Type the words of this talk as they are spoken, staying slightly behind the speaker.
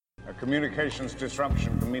Communications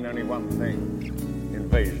disruption can mean only one thing: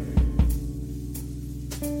 invasion.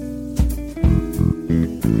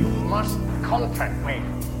 You must contact me.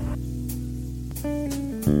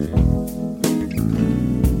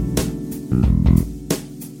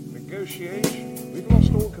 Negotiation? We've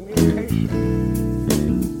lost all communication.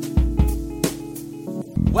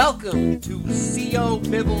 Welcome to CO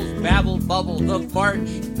Bibbles Babble Bubble, the March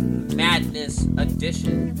Madness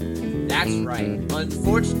edition. That's right.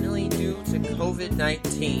 Unfortunately, due to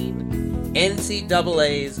COVID-19,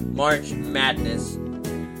 NCAA's March Madness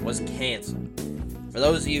was canceled. For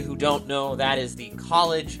those of you who don't know, that is the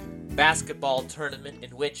college basketball tournament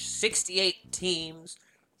in which 68 teams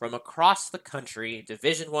from across the country,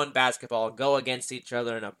 Division I basketball, go against each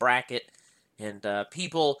other in a bracket, and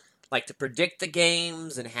people like to predict the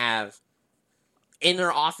games and have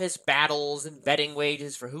inner office battles and betting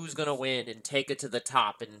wages for who's going to win and take it to the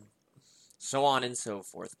top and so on and so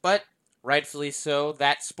forth. But rightfully so,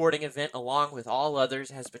 that sporting event, along with all others,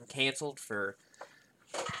 has been canceled for,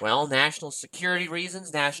 well, national security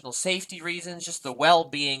reasons, national safety reasons, just the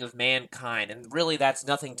well-being of mankind. And really, that's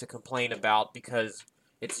nothing to complain about because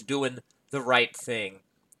it's doing the right thing.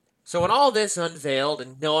 So when all this unveiled,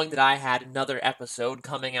 and knowing that I had another episode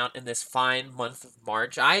coming out in this fine month of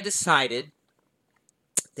March, I decided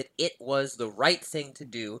that it was the right thing to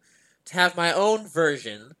do to have my own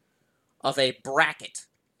version of a bracket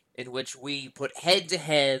in which we put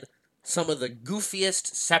head-to-head some of the goofiest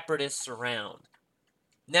separatists around.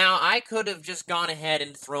 Now, I could have just gone ahead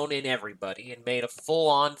and thrown in everybody and made a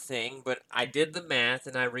full-on thing, but I did the math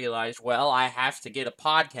and I realized, well, I have to get a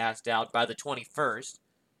podcast out by the 21st,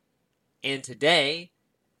 and today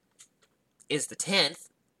is the 10th,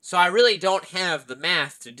 so I really don't have the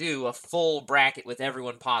math to do a full bracket with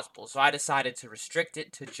everyone possible, so I decided to restrict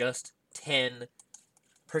it to just 10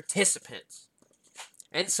 participants.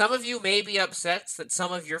 And some of you may be upset that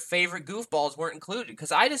some of your favorite goofballs weren't included,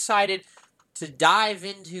 because I decided to dive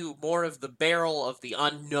into more of the barrel of the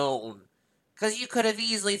unknown. Because you could have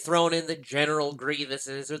easily thrown in the General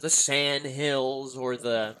Grievuses, or the Sand Hills, or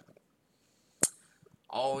the,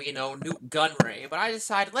 Newt Gunray. But I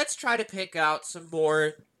decided, let's try to pick out some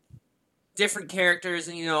more different characters,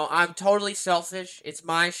 and, I'm totally selfish. It's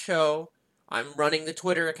my show. I'm running the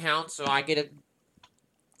Twitter account, so I get to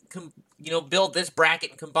build this bracket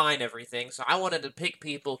and combine everything. So I wanted to pick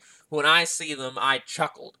people who, when I see them, I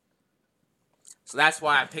chuckled. So that's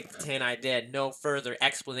why I picked the 10 I did. No further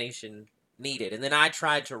explanation needed. And then I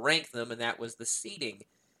tried to rank them, and that was the seeding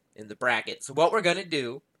in the bracket. So what we're going to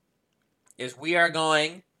do is we are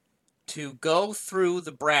going to go through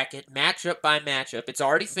the bracket matchup by matchup. It's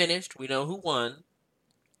already finished. We know who won.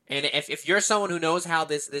 And if you're someone who knows how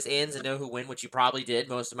this ends and know who win, which you probably did,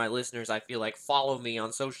 most of my listeners, I feel like, follow me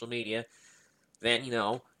on social media, then,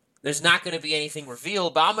 there's not going to be anything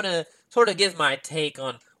revealed, but I'm going to sort of give my take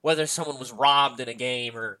on whether someone was robbed in a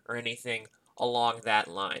game or anything along that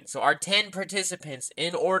line. So our 10 participants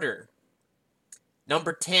in order.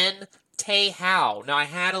 Number 10, Tae Howe. Now, I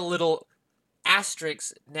had a little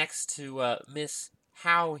asterisk next to Miss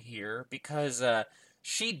Howe here because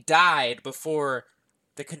she died before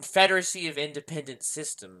the Confederacy of Independent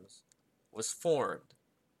Systems was formed.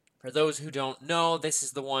 For those who don't know, this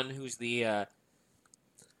is the one who's the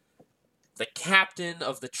captain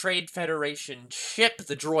of the Trade Federation ship,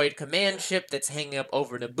 the droid command ship that's hanging up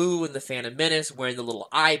over Naboo in the Phantom Menace, wearing the little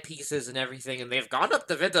eyepieces and everything, and they've gone up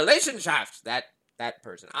the ventilation shaft. That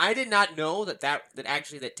person. I did not know that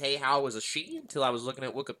Tae Howe was a she until I was looking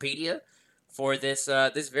at Wikipedia for this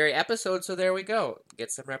very episode. So there we go.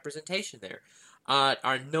 Get some representation there.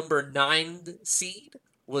 Our number 9 seed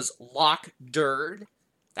was Loch Durd.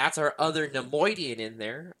 That's our other Nemoidian in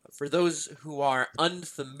there. For those who are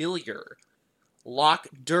unfamiliar, Loch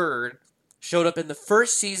Durd showed up in the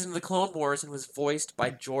first season of the Clone Wars and was voiced by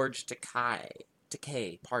George Takei.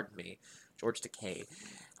 George Takei.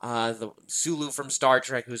 The Sulu from Star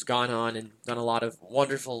Trek, who's gone on and done a lot of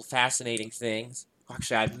wonderful, fascinating things.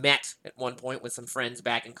 Actually, I met at one point with some friends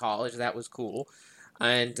back in college. That was cool.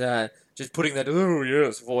 And just putting that, oh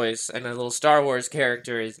yes, voice and a little Star Wars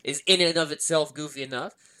character is in and of itself goofy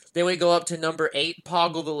enough. Then we go up to number 8,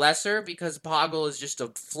 Poggle the Lesser, because Poggle is just a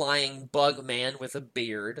flying bug man with a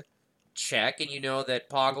beard. Check. And you know that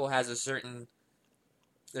Poggle has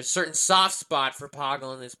there's a certain soft spot for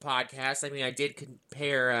Poggle in this podcast. I mean, I did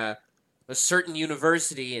compare a certain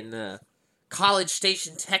university in College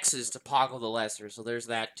Station, Texas to Poggle the Lesser, so there's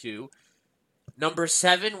that too. Number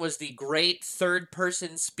 7 was the great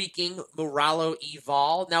third-person speaking Muralo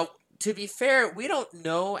Eval. Now, to be fair, we don't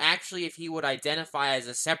know actually if he would identify as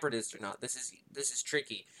a separatist or not. This is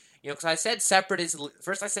tricky. because I said separatist,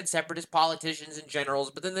 first I said separatist politicians and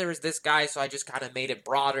generals, but then there was this guy, so I just kind of made it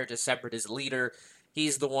broader to separatist leader.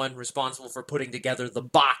 He's the one responsible for putting together the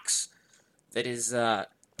box that is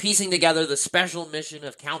piecing together the special mission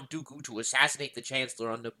of Count Dooku to assassinate the Chancellor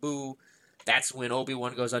on Naboo. That's when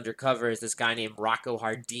Obi-Wan goes undercover as this guy named Rocco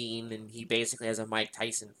Hardeen, and he basically has a Mike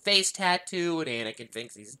Tyson face tattoo, and Anakin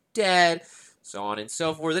thinks he's dead, so on and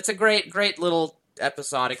so forth. It's a great little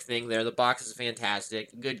episodic thing there. The box is fantastic.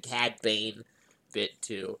 Good Cad Bane bit,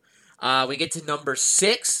 too. We get to number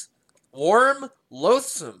 6, Whorm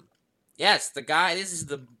Loathsom. Yes, the guy, this is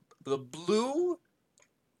the blue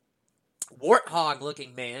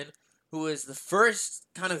warthog-looking man who is the first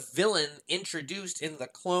kind of villain introduced in the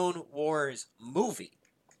Clone Wars movie.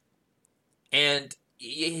 And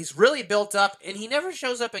he's really built up, and he never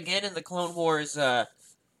shows up again in the Clone Wars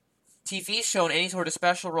TV show in any sort of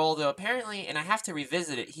special role, though apparently, and I have to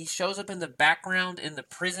revisit it, he shows up in the background in the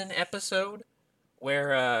prison episode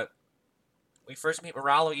where we first meet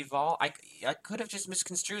Moralo Eval. I could have just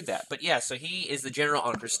misconstrued that, but yeah, so he is the general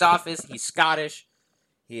on Christophsis. He's Scottish.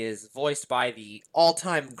 He is voiced by the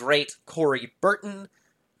all-time great Corey Burton,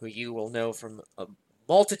 who you will know from a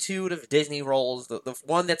multitude of Disney roles. The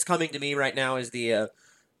one that's coming to me right now is the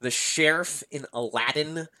sheriff in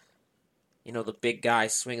Aladdin. You know, the big guy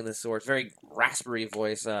swinging the sword. Very raspberry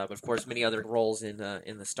voice, but of course many other roles in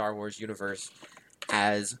the Star Wars universe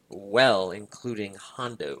as well, including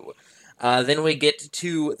Hondo. Then we get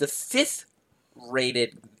to the 5th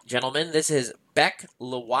rated gentleman. This is Beck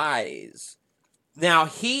Lewise. Now,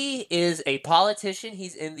 he is a politician.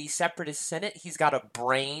 He's in the Separatist Senate. He's got a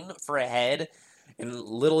brain for a head and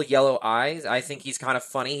little yellow eyes. I think he's kind of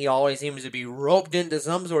funny. He always seems to be roped into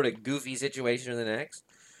some sort of goofy situation or the next.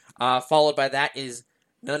 Followed by that is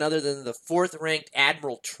none other than the 4th-ranked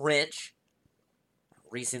Admiral Trench,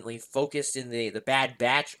 recently focused in the Bad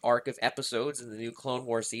Batch arc of episodes in the new Clone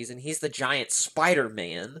Wars season. He's the giant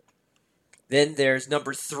Spider-Man. Then there's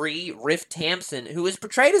number 3, Riff Tamson, who is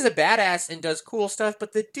portrayed as a badass and does cool stuff,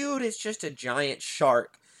 but the dude is just a giant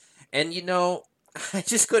shark. And, you know, I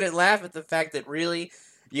just couldn't laugh at the fact that really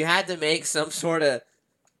you had to make some sort of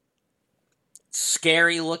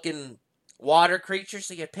scary-looking water creature,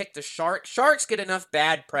 so you picked a shark. Sharks get enough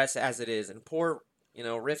bad press as it is, and poor,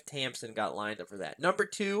 Riff Tamson got lined up for that. Number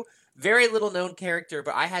 2, very little-known character,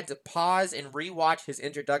 but I had to pause and rewatch his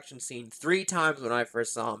introduction scene 3 times when I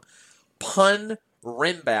first saw him. Pun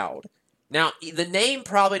Rimbound. Now, the name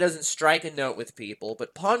probably doesn't strike a note with people,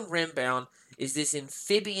 but Pun Rimbound is this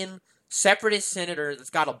amphibian separatist senator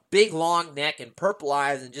that's got a big long neck and purple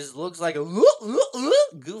eyes and just looks like a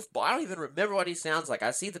goofball. I don't even remember what he sounds like.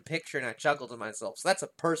 I see the picture and I chuckle to myself. So that's a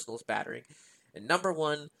personal spattering. And number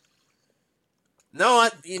 1,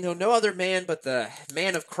 no other man but the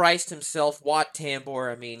man of Christ himself, Wat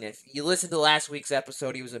Tambor. I mean, if you listen to last week's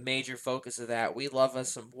episode, he was a major focus of that. We love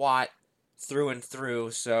us some Wat through and through,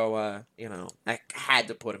 so, I had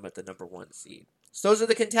to put him at the number 1 seed. So those are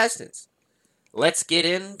the contestants. Let's get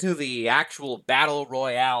into the actual Battle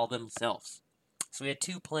Royale themselves. So we had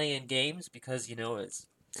 2 play-in games because, as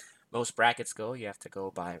most brackets go, you have to go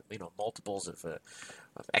by, multiples of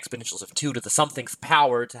exponentials of 2 to the something's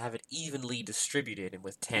power to have it evenly distributed. And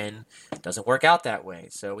with 10, it doesn't work out that way.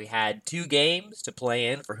 So we had 2 games to play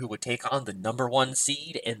in for who would take on the number 1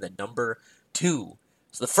 seed and the number 2.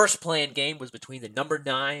 So the first play-in game was between the number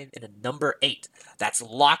 9 and the number 8. That's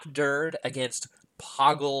Lockdurd against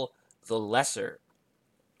Poggle the Lesser.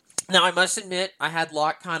 Now, I must admit, I had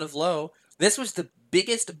Lock kind of low. This was the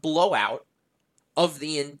biggest blowout of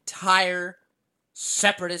the entire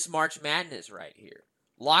Separatist March Madness right here.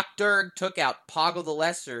 Lockdurd took out Poggle the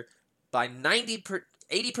Lesser by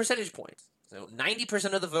 80 percentage points. So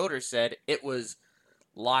 90% of the voters said it was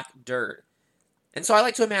Lockdurd. And so I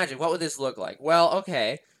like to imagine, what would this look like? Well,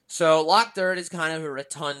 okay, so Lockdurd is kind of a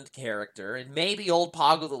rotund character, and maybe old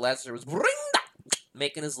Poggle the Lesser was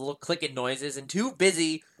making his little clicking noises and too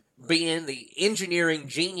busy being the engineering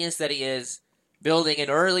genius that he is, building an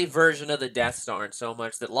early version of the Death Star, and so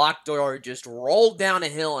much that Lockdurd just rolled down a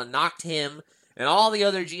hill and knocked him and all the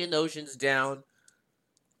other Geonosians down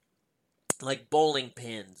like bowling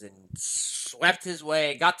pins and swept his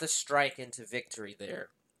way, got the strike into victory there.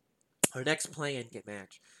 Our next play-in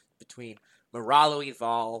match between Moralo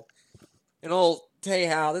Eval and old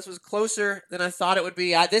Tehao. This was closer than I thought it would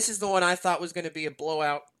be. This is the one I thought was going to be a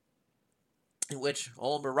blowout, in which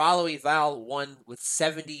old Moralo Eval won with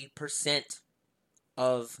 70%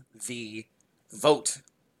 of the vote.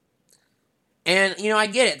 And, I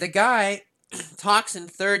get it. The guy talks in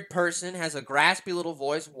third person, has a graspy little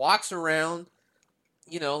voice, walks around,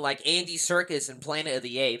 like Andy Serkis in Planet of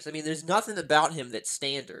the Apes. I mean, there's nothing about him that's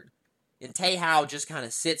standard. And Tae Hao just kind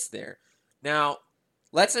of sits there. Now,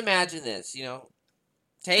 let's imagine this,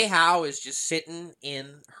 Tae Hao is just sitting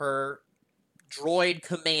in her droid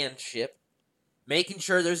command ship, making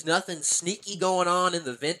sure there's nothing sneaky going on in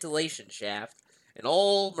the ventilation shaft. And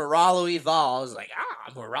old Moralo Eval is like,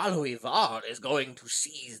 Moralo Eval is going to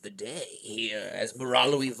seize the day here, as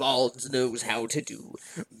Moralo Eval knows how to do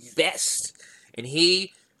best. And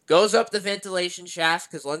he goes up the ventilation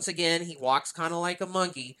shaft, because once again, he walks kind of like a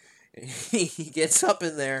monkey. He gets up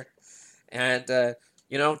in there, and,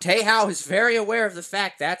 Tae Hao is very aware of the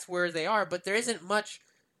fact that's where they are, but there isn't much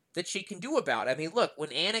that she can do about it. I mean, look, when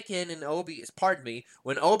when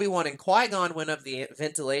Obi-Wan and Qui-Gon went up the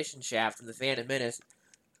ventilation shaft in The Phantom Menace,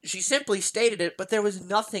 she simply stated it, but there was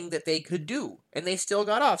nothing that they could do, and they still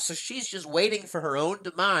got off. So she's just waiting for her own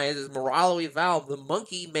demise as Moralo Eval, the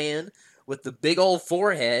monkey man with the big old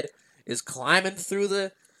forehead, is climbing through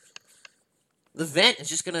the vent and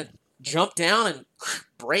just gonna jump down and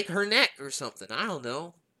break her neck or something. I don't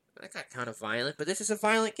know. That got kind of violent, but this is a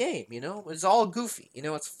violent game, It's all goofy.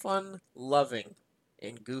 It's fun, loving,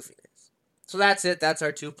 and goofiness. So that's it. That's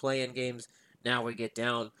our 2 play-in games. Now we get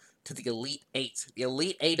down to the Elite 8. The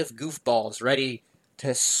Elite 8 of goofballs, ready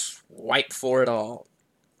to swipe for it all.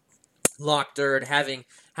 Lockderd, having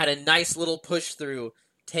had a nice little push-through,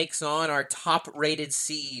 takes on our top-rated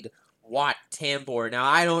seed, Wat Tambor. Now,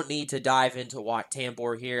 I don't need to dive into Wat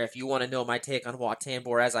Tambor here. If you want to know my take on Wat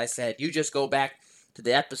Tambor, as I said, you just go back to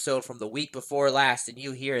the episode from the week before last, and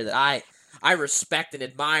you hear that I respect and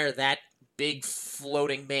admire that big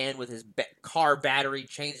floating man with his car battery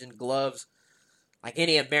changing gloves. Like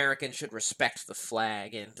any American should respect the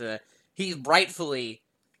flag, and he rightfully,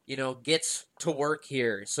 gets to work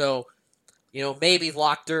here. So, maybe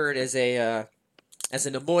Lockderd as an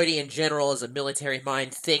Nemoidian general, as a military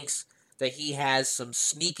mind, thinks that he has some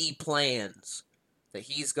sneaky plans that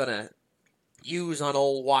he's gonna use on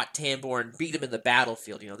old Wat Tambor and beat him in the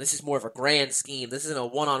battlefield. This is more of a grand scheme. This isn't a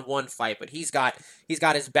one-on-one fight, but he's got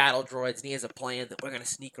his battle droids, and he has a plan that we're going to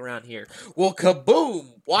sneak around here. Well,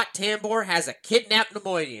 kaboom! Wat Tambor has a kidnapped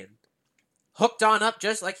Nemoidian. Hooked on up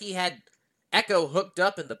just like he had Echo hooked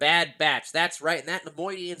up in the Bad Batch. That's right, and that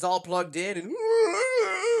Nemoidian's all plugged in and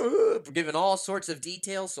giving all sorts of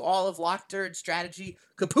details, so all of Lockderd's strategy,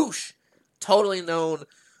 kapoosh! Totally known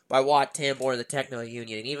by Wat Tambor and the Techno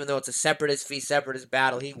Union. And even though it's a Separatist v. Separatist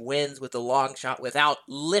battle, he wins with the long shot without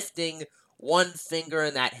lifting one finger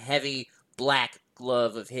in that heavy black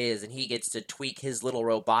glove of his. And he gets to tweak his little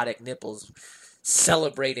robotic nipples,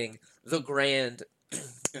 celebrating the grand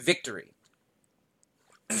victory.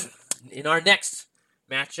 In our next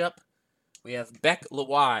matchup, we have Beck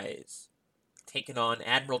Lewise taking on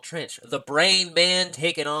Admiral Trench. The Brain Man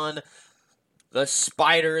taking on the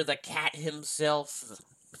Spider, the cat himself.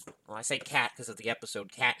 Well, I say cat because of the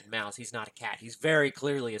episode Cat and Mouse. He's not a cat. He's very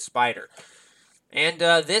clearly a spider. And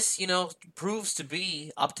this, proves to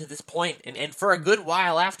be, up to this point, and for a good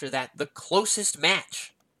while after that, the closest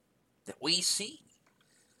match that we see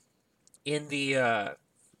in the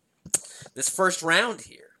this first round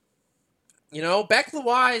here. Beck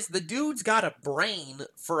Lewise, the dude's got a brain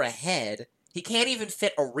for a head. He can't even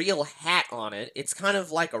fit a real hat on it. It's kind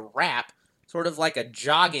of like a wrap. Sort of like a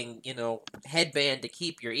jogging, headband to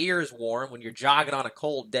keep your ears warm when you're jogging on a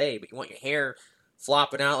cold day, but you want your hair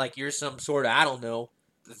flopping out like you're some sort of, I don't know,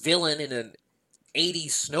 villain in an 80s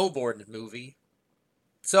snowboarding movie.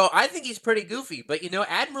 So I think he's pretty goofy, but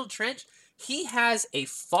Admiral Trench, he has a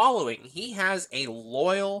following. He has a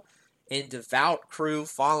loyal and devout crew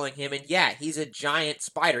following him, and yeah, he's a giant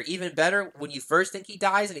spider. Even better, when you first think he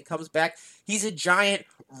dies and he comes back, he's a giant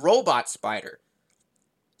robot spider.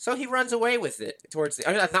 So he runs away with it towards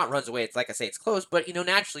not runs away. It's like I say, it's close, but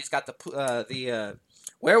naturally he's got the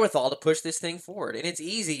wherewithal to push this thing forward, and it's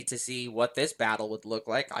easy to see what this battle would look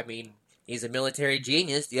like. I mean, he's a military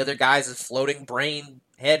genius. The other guy's a floating brain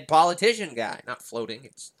head politician guy. Not floating.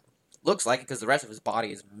 It looks like it because the rest of his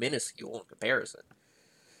body is minuscule in comparison.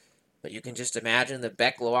 But you can just imagine the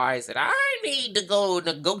Beck Lewise that I need to go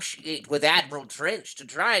negotiate with Admiral Trench to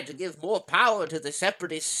try to give more power to the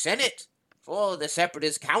Separatist Senate. For the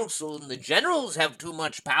Separatist Council and the generals have too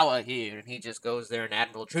much power here. And he just goes there and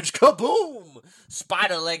Admiral Trench, kaboom!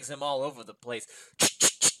 Spider legs him all over the place.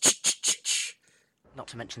 Not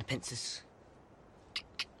to mention the pincers.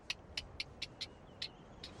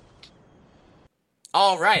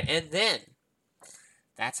 All right, and then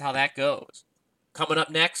that's how that goes. Coming up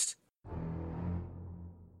next,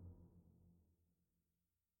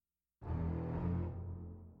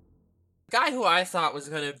 guy who I thought was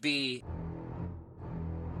going to be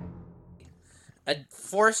a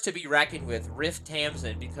force to be reckoned with, Riff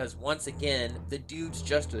Tamson, because once again, the dude's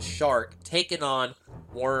just a shark taking on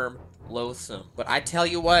Whorm Loathsom. But I tell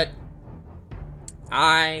you what,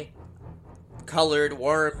 I colored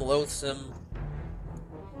Whorm Loathsom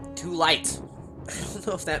too light. I don't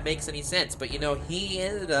know if that makes any sense, but he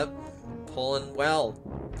ended up pulling well.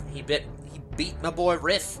 He beat my boy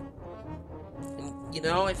Riff. And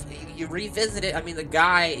if you revisit it, I mean, the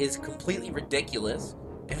guy is completely ridiculous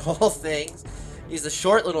in all things. He's a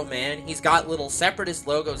short little man. He's got little Separatist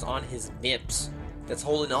logos on his nips that's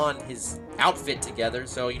holding on his outfit together.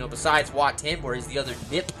 So, besides Wat Tambor, he's the other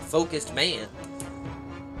nip-focused man.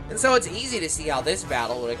 And so it's easy to see how this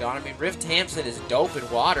battle would have gone. I mean, Riff Tamson is dope in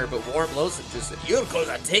water, but Whorm Loathsom just said, "You're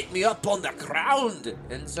gonna take me up on the ground!"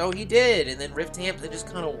 And so he did. And then Riff Tamson just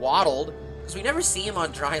kind of waddled. Because we never see him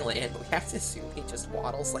on dry land, but we have to assume he just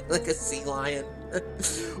waddles like a sea lion.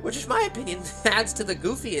 Which, in my opinion, adds to the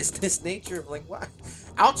goofiest nature of, what?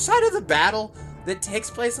 Outside of the battle that takes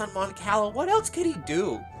place on Mon Cala, what else could he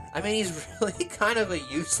do? I mean, he's really kind of a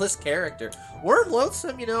useless character. Whorm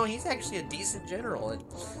Loathsom, he's actually a decent general and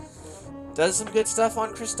does some good stuff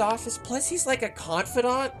on Christophus. Plus, he's like a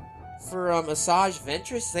confidant for Asajj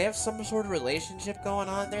Ventress. They have some sort of relationship going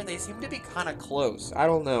on there. They seem to be kind of close. I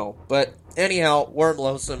don't know. But anyhow, Whorm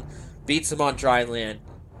Loathsom beats him on dry land,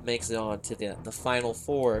 makes it on to the final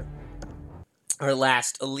four. Our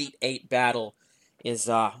last Elite 8 battle is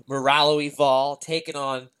Moralo Eval taking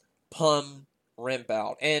on Pum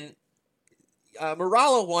Rimbout. And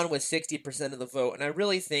Moralo won with 60% of the vote, and I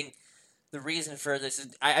really think the reason for this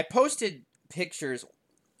is I posted pictures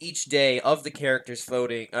each day of the characters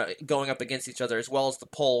voting, going up against each other, as well as the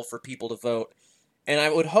poll for people to vote. And I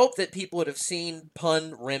would hope that people would have seen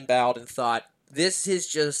Pum Rimbout and thought, this is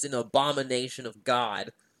just an abomination of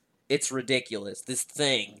God. It's ridiculous, this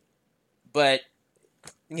thing. But,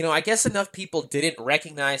 I guess enough people didn't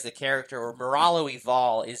recognize the character, or Moralo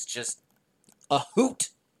Eval is just a hoot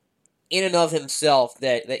in and of himself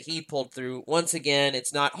that he pulled through. Once again,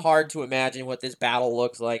 it's not hard to imagine what this battle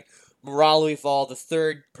looks like. Moralo Eval, the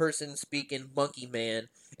third person speaking monkey man.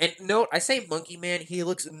 And note, I say monkey man, he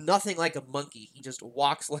looks nothing like a monkey. He just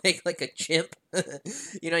walks like a chimp.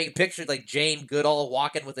 You can picture Jane Goodall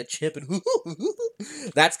walking with a chimp, and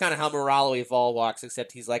that's kind of how Moralo Eval walks,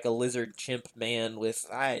 except he's like a lizard chimp man with,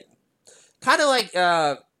 kind of like,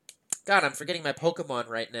 God, I'm forgetting my Pokemon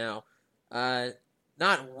right now.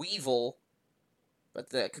 Not Weevil, but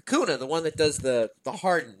the Kakuna, the one that does the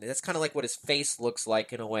harden. That's kind of like what his face looks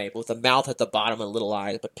like in a way, but with a mouth at the bottom and little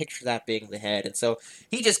eyes. But picture that being the head. And so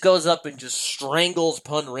he just goes up and just strangles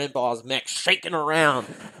Pum Rimbaut's neck, shaking around,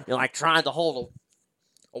 trying to hold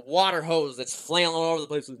a water hose that's flailing all over the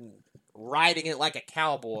place and riding it like a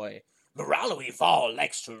cowboy. Moralo Eval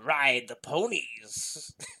likes to ride the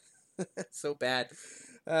ponies. So bad.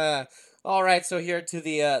 All right, so here to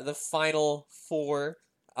the final four,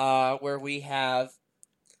 where we have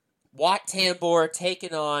Wat Tambor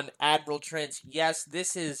taking on Admiral Trench. Yes,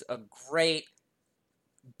 this is a great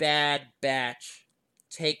Bad Batch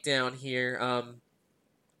takedown here,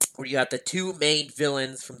 where you have the two main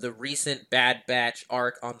villains from the recent Bad Batch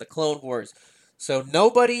arc on the Clone Wars. So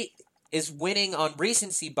nobody is winning on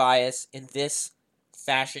recency bias in this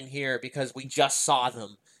fashion here because we just saw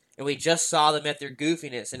them. And we just saw them at their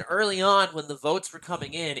goofiness. And early on, when the votes were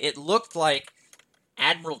coming in, it looked like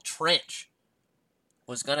Admiral Trench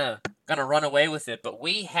was gonna run away with it. But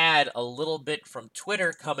we had a little bit from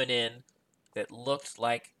Twitter coming in that looked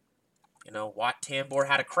like, Wat Tambor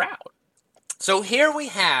had a crowd. So here we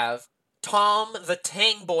have Tom the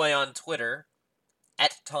Tang Boy on Twitter,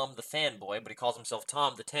 at Tom the Fanboy, but he calls himself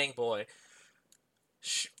Tom the Tang Boy,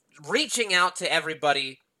 reaching out to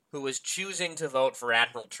everybody who is choosing to vote for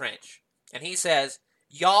Admiral Trench. And he says,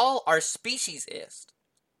 "Y'all are speciesist.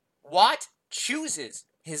 Wat chooses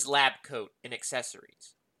his lab coat and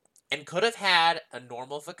accessories, and could have had a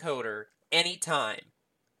normal vocoder any time.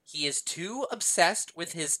 He is too obsessed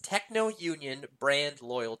with his Techno-Union brand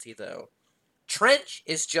loyalty, though. Trench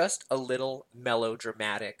is just a little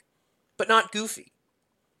melodramatic, but not goofy."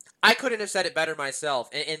 I couldn't have said it better myself,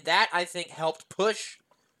 and that, I think, helped push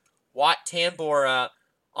Wat Tambor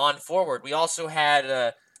on forward. We also had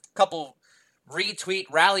a couple retweet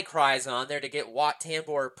rally cries on there to get Wat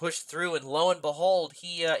Tambor pushed through, and lo and behold,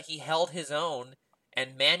 he held his own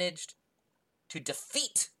and managed to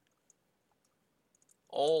defeat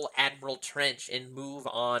old Admiral Trench and move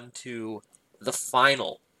on to the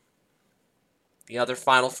final. The other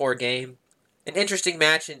Final Four game. An interesting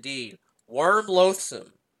match indeed. Whorm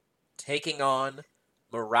Loathsom taking on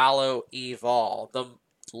Moralo Eval, the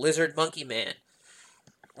lizard monkey man.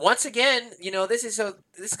 once again, this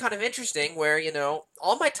is kind of interesting where,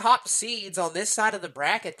 all my top seeds on this side of the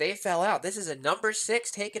bracket, they fell out. This is a number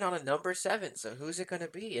 6 taking on a number 7, so who's it going to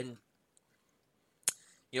be? And,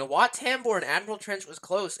 Wat Tambor and Admiral Trench was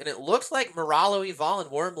close, and it looks like Moralo Eval and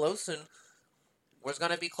Whorm Loathsom was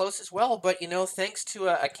going to be close as well, but, thanks to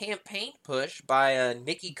a campaign push by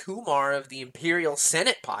Nikki Kumar of the Imperial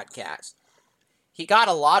Senate podcast, he got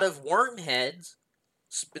a lot of worm heads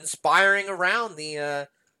inspiring around the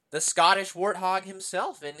Scottish warthog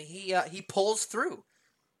himself, and he pulls through.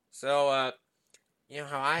 So,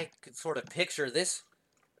 how I could sort of picture this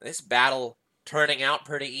battle turning out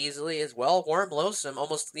pretty easily as well. Whorm Loathsom,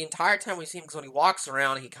 almost the entire time we see him, because when he walks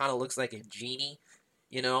around, he kind of looks like a genie,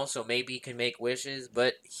 so maybe he can make wishes,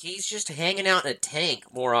 but he's just hanging out in a tank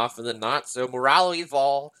more often than not. So Moralo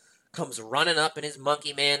Eval comes running up in his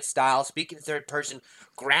monkey man style, speaking third person,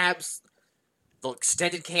 grabs the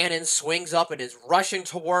extended cannon, swings up, and is rushing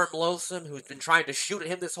to Whorm Loathsom, who's been trying to shoot at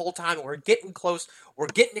him this whole time, and we're getting close, we're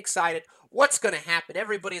getting excited. What's going to happen?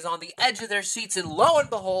 Everybody's on the edge of their seats, and lo and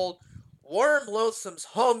behold, Whorm Loathsom's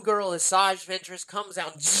homegirl, Asajj Ventress, comes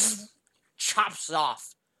out and chops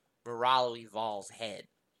off Moralo Eval's head.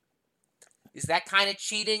 Is that kind of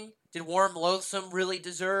cheating? Did Whorm Loathsom really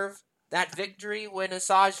deserve that victory when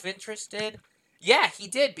Asajj Ventress did? Yeah, he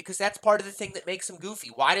did, because that's part of the thing that makes him goofy.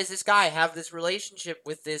 Why does this guy have this relationship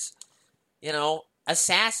with this,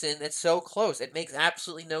 assassin that's so close? It makes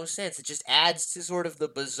absolutely no sense. It just adds to sort of the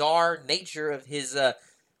bizarre nature of his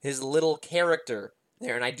little character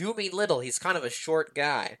there. And I do mean little. He's kind of a short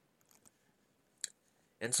guy.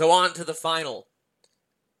 And so on to the final.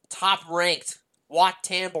 Top-ranked Wat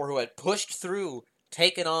Tambor, who had pushed through,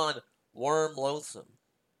 taking on Whorm Loathsom.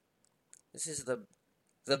 This is the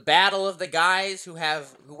battle of the guys who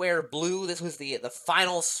wear blue. This was the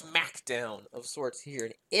final smackdown of sorts here,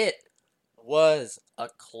 and it was a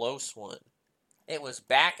close one. It was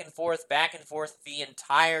back and forth the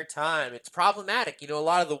entire time. It's problematic. A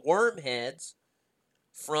lot of the worm heads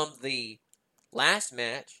from the last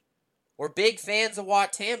match were big fans of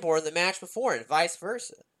Wat Tambor in the match before, and vice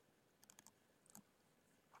versa.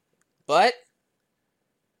 But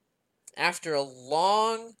after a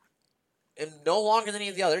long, and no longer than any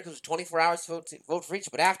of the other, because it was 24 hours to vote for each,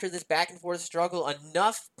 but after this back-and-forth struggle,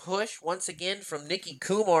 enough push, once again, from Nikki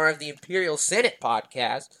Kumar of the Imperial Senate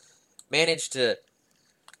podcast, managed to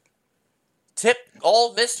tip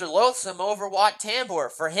old Mr. Loathsom over Wat Tambor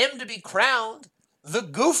for him to be crowned the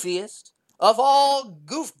goofiest of all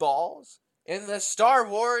goofballs in the Star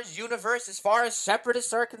Wars universe as far as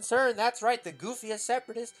Separatists are concerned. That's right, the goofiest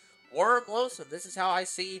Separatist, Whorm Loathsom. This is how I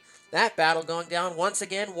see that battle going down. Once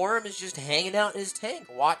again, Whorm is just hanging out in his tank.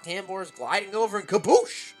 Wat Tambor is gliding over and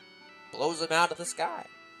kaboosh! Blows him out of the sky.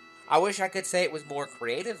 I wish I could say it was more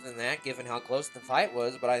creative than that, given how close the fight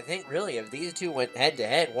was, but I think really if these two went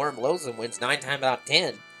head-to-head, Whorm Loathsom wins 9 times out of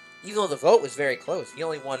 10. Even though the vote was very close. He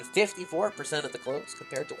only won 54% of the votes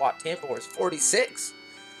compared to Wat Tambor's 46%.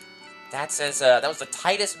 That was the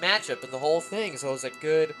tightest matchup in the whole thing, so it was a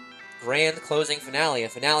good grand closing finale, a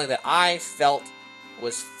finale that I felt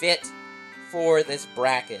was fit for this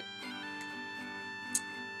bracket.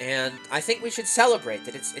 And I think we should celebrate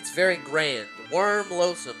that it's very grand. Whorm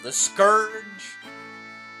Loathsom, the scourge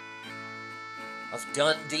of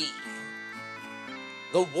Dundee.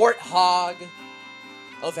 The warthog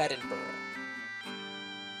of Edinburgh.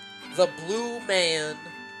 The blue man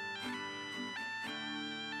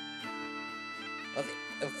of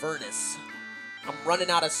Inverness. I'm running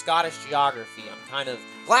out of Scottish geography. I'm kind of...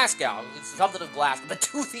 Glasgow. It's something of Glasgow. The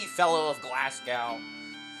toothy fellow of Glasgow.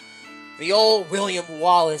 The old William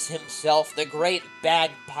Wallace himself. The great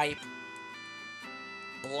bagpipe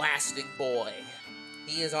blasting boy.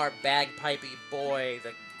 He is our bagpipey boy.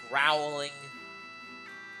 The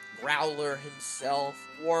growler himself.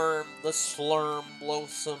 Whorm the Slurm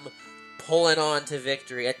Loathsom pulling on to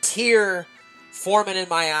victory. A tear forming in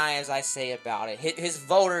my eye as I say about it. His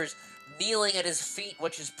voters kneeling at his feet,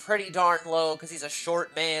 which is pretty darn low because he's a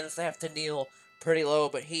short man, so they have to kneel pretty low,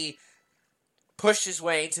 but he pushed his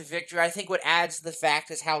way into victory. I think what adds to the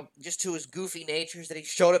fact is how, just to his goofy nature, is that he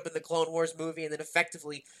showed up in the Clone Wars movie and then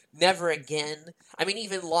effectively never again. I mean,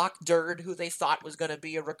 even Loch Durd, who they thought was going to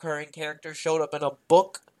be a recurring character, showed up in a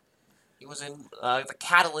book. He was in the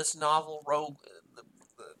Catalyst novel, Rogue, the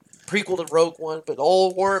prequel to Rogue One, but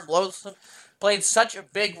old Whorm Loathsom played such a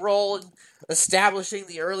big role in establishing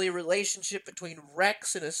the early relationship between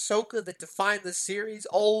Rex and Ahsoka that defined the series.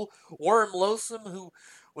 Old Whorm Loathsom, who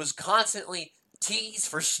was constantly teased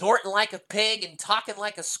for snorting like a pig and talking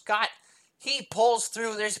like a Scot. He pulls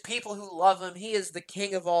through. There's people who love him. He is the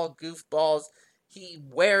king of all goofballs. He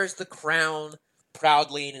wears the crown.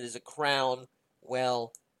 proudly, and it is a crown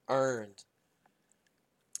well earned.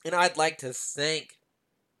 And I'd like to thank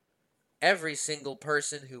every single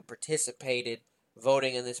person who participated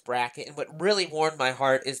voting in this bracket. And what really warmed my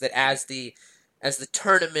heart is that as the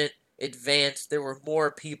tournament advanced, there were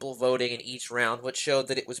more people voting in each round, which showed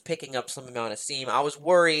that it was picking up some amount of steam. I was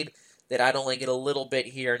worried that I'd only get a little bit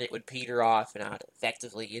here and it would peter off, and I'd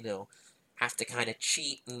effectively, have to kind of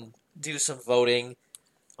cheat and do some voting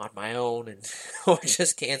on my own, and or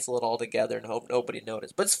just cancel it all together and hope nobody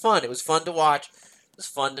noticed. But it's fun. It was fun to watch. It was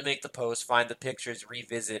fun to make the post, find the pictures,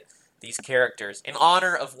 revisit these characters. In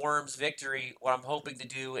honor of Whorm's victory, what I'm hoping to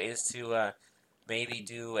do is to maybe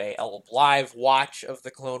do a live watch of the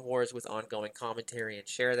Clone Wars with ongoing commentary and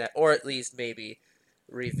share that, or at least maybe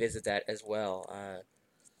revisit that as well.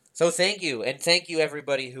 So thank you, and thank you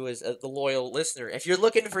everybody who is the loyal listener. If you're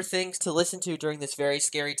looking for things to listen to during this very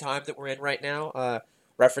scary time that we're in right now,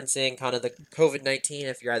 referencing kind of the COVID-19,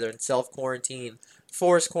 if you're either in self-quarantine,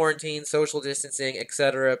 forced quarantine, social distancing,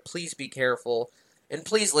 etc., please be careful. And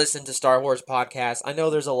please listen to Star Wars podcasts. I know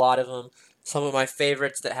there's a lot of them. Some of my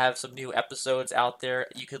favorites that have some new episodes out there.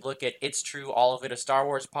 You could look at It's True, All of It, a Star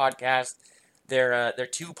Wars podcast. Their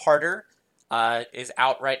two-parter is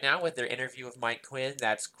out right now with their interview with Mike Quinn.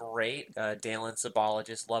 That's great. Dale and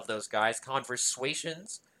Sabologist, love those guys.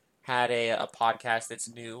 Conversations had a podcast that's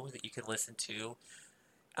new that you can listen to.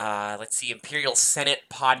 Let's see, Imperial Senate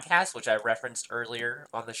podcast, which I referenced earlier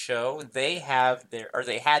on the show. They had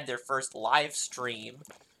their first live stream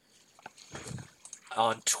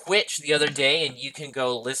on Twitch the other day, and you can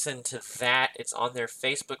go listen to that. It's on their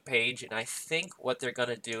Facebook page, and I think what they're going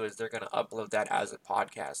to do is they're going to upload that as a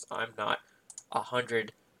podcast. I'm not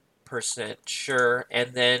 100% sure.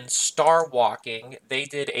 And then Star Walking, they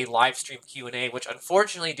did a live stream Q&A, which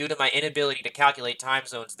unfortunately, due to my inability to calculate time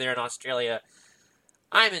zones there in Australia,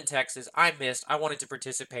 I'm in Texas. I missed. I wanted to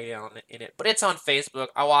participate in it, but it's on Facebook.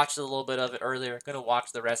 I watched a little bit of it earlier. Going to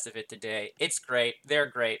watch the rest of it today. It's great. They're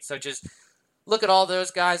great. So just look at all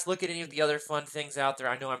those guys. Look at any of the other fun things out there.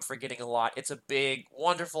 I know I'm forgetting a lot. It's a big,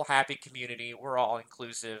 wonderful, happy community. We're all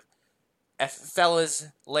inclusive. Fellas,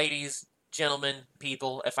 ladies, gentlemen,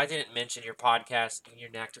 people, if I didn't mention your podcast and you're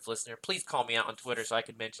an active listener, please call me out on Twitter so I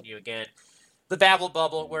can mention you again. The Babble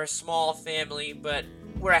Bubble, we're a small family, but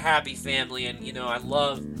we're a happy family, and, I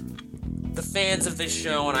love the fans of this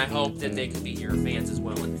show, and I hope that they can be your fans as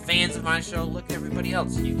well. And fans of my show, look at everybody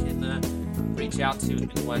else you can reach out to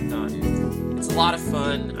and whatnot. It's a lot of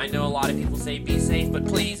fun. I know a lot of people say be safe, but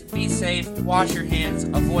please be safe, wash your hands,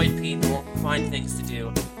 avoid people, find things to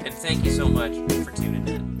do, and thank you so much for tuning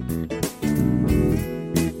in.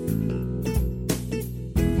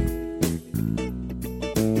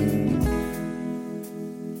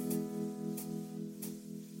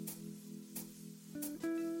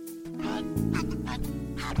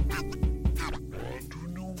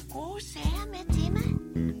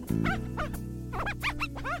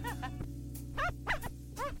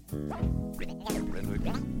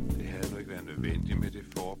 Det havde nu ikke været nødvendigt med det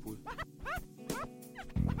forbud.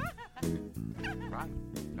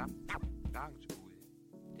 Right.